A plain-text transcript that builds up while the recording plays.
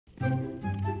Not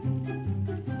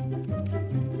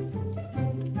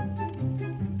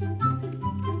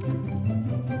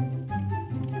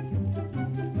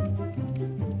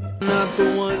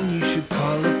the one you should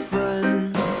call a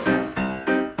friend.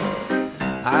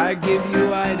 I give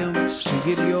you items to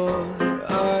get your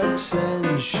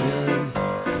attention.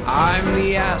 I'm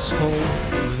the asshole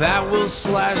that will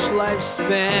slash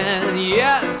lifespan.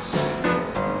 Yes,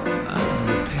 I'm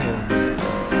the pale man.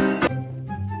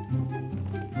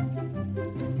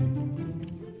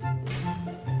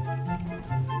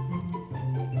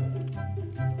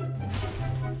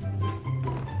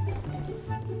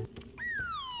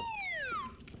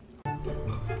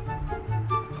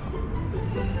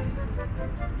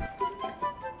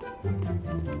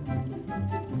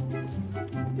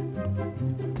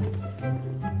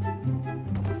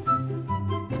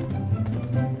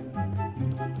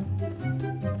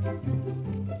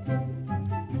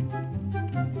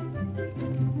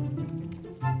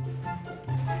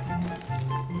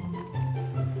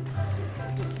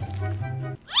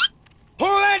 Who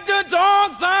let the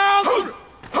dogs out? Who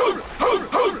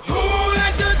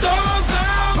let the dogs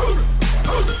out? Who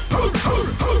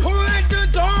let the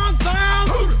dogs out?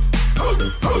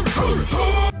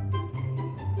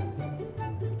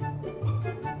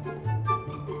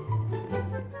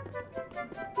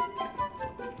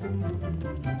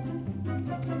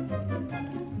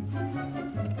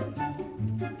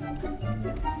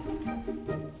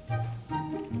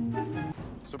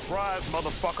 Surprise,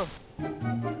 motherfucker.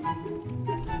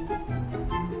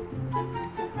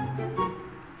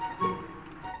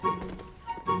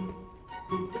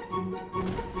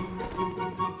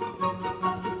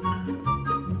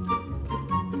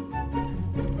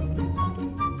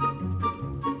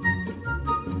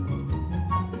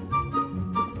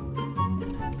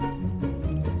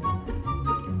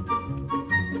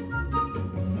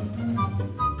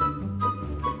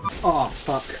 Oh,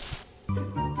 fuck.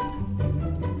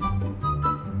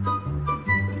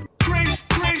 Praise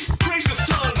the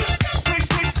sun. Praise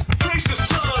the sun. Praise the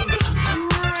sun.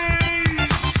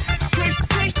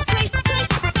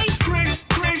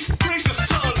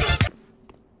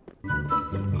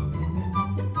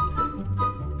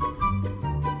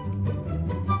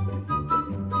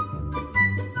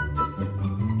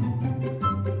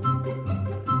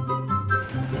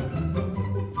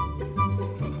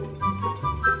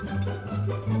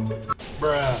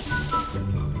 Bruh.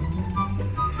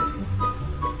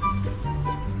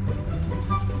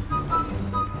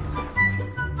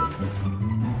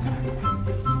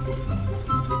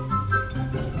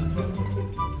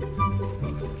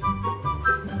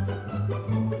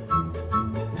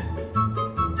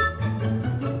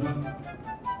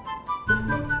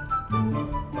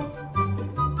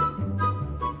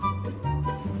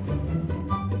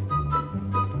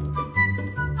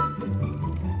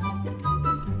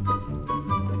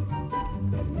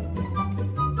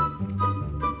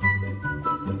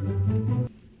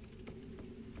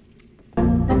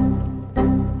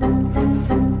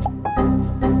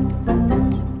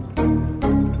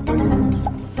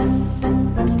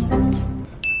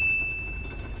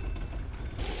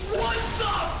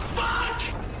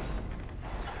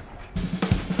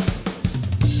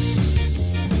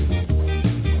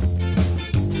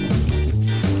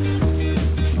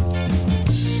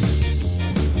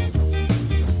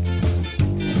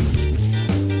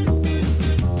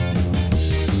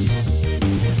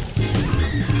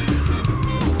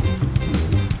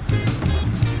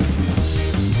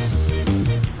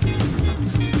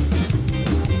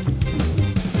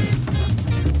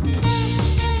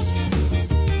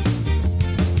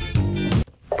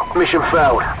 Mission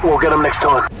failed. We'll get them next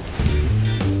time.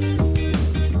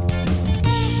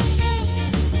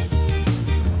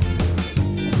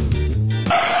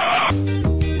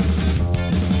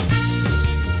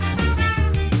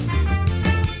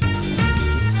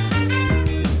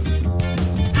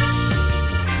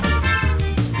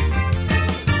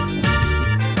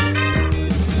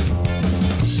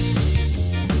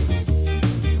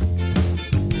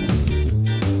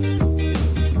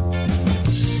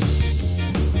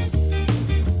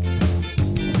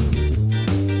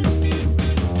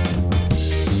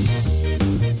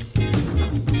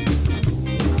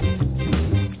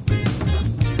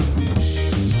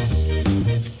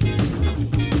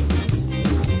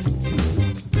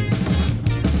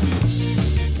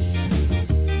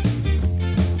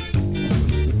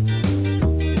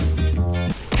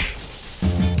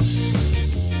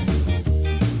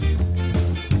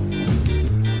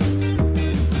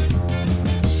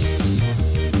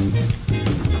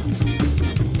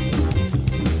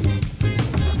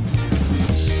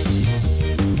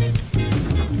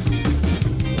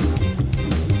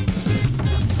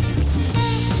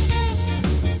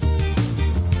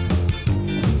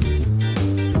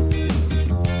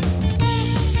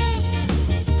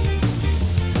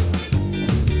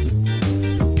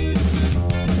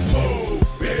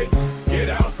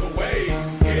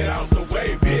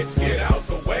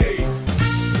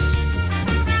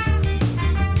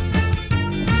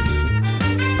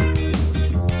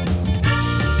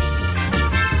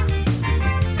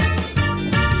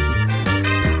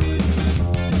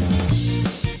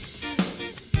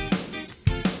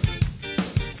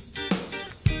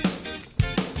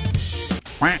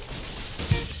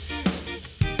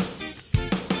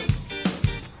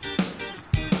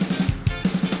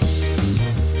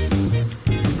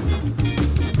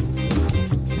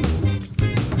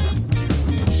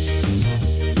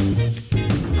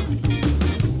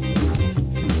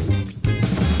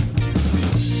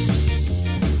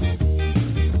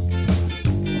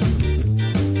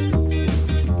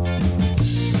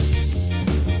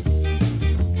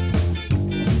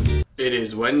 It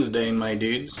is Wednesday, my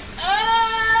dudes.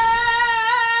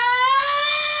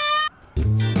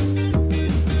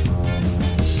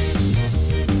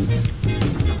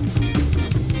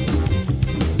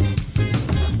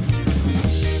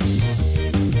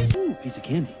 Ooh, piece of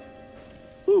candy.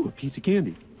 Ooh, a piece of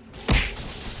candy.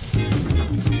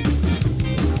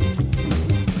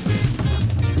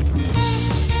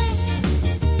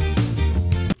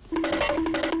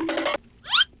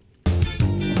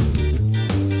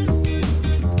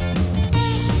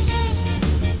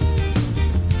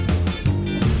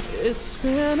 It's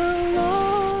been a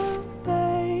long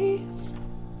day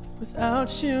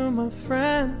without you, my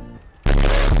friend.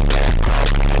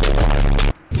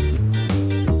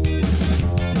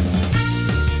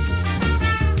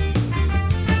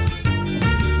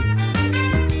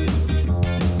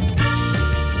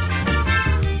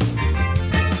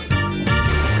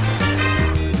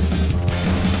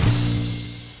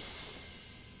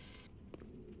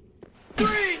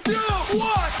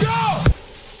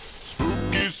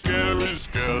 Spooky, scary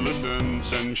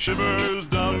skeletons and shivers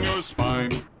down your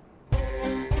spine.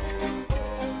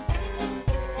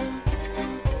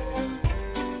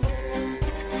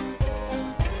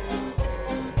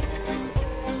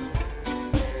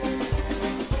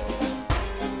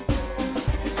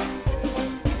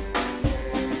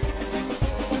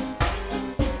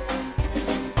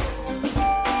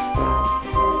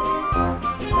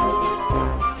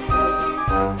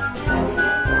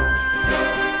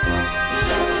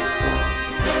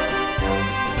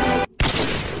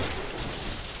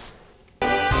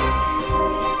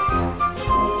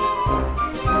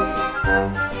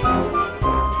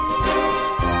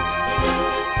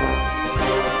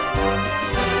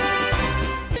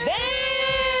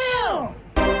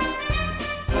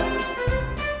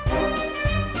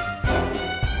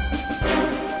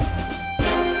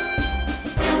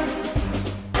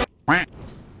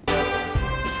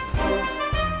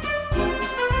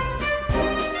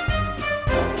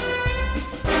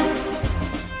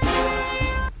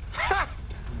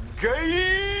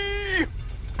 Gay!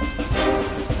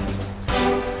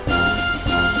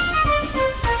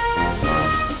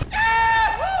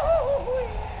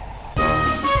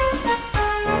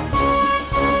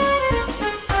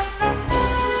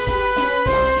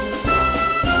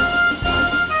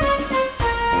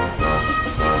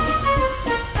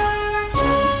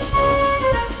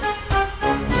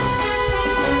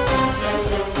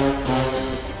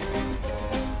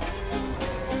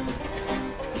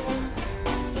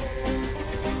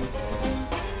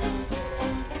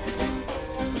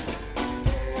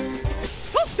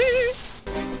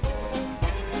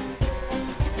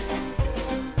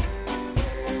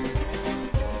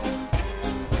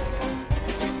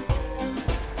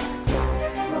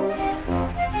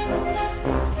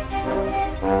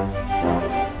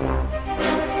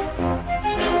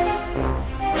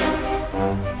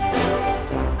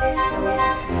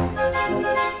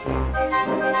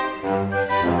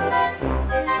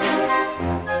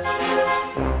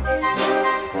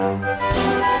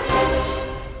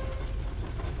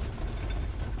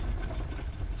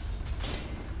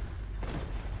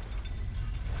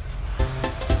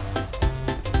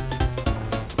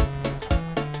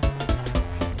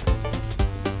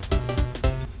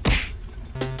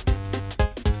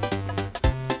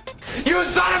 You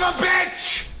son of a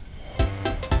bitch!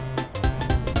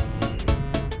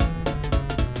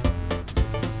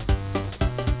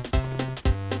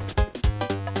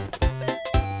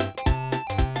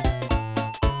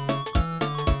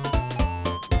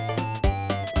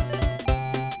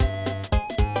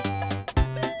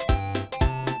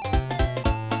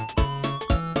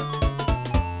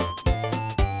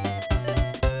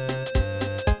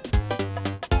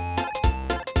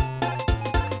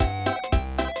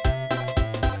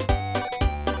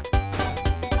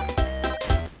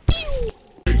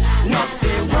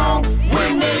 Nothing wrong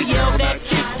when they yell that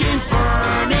chicken's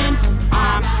burning.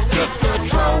 I'm just a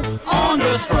troll on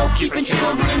the scroll, keeping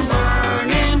children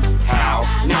learning how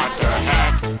not to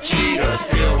hack, cheat, or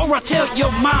steal. Or I tell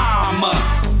your mama,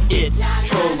 it's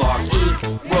Trollark Inc.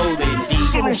 rolling deep.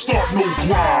 So don't start no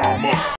drama.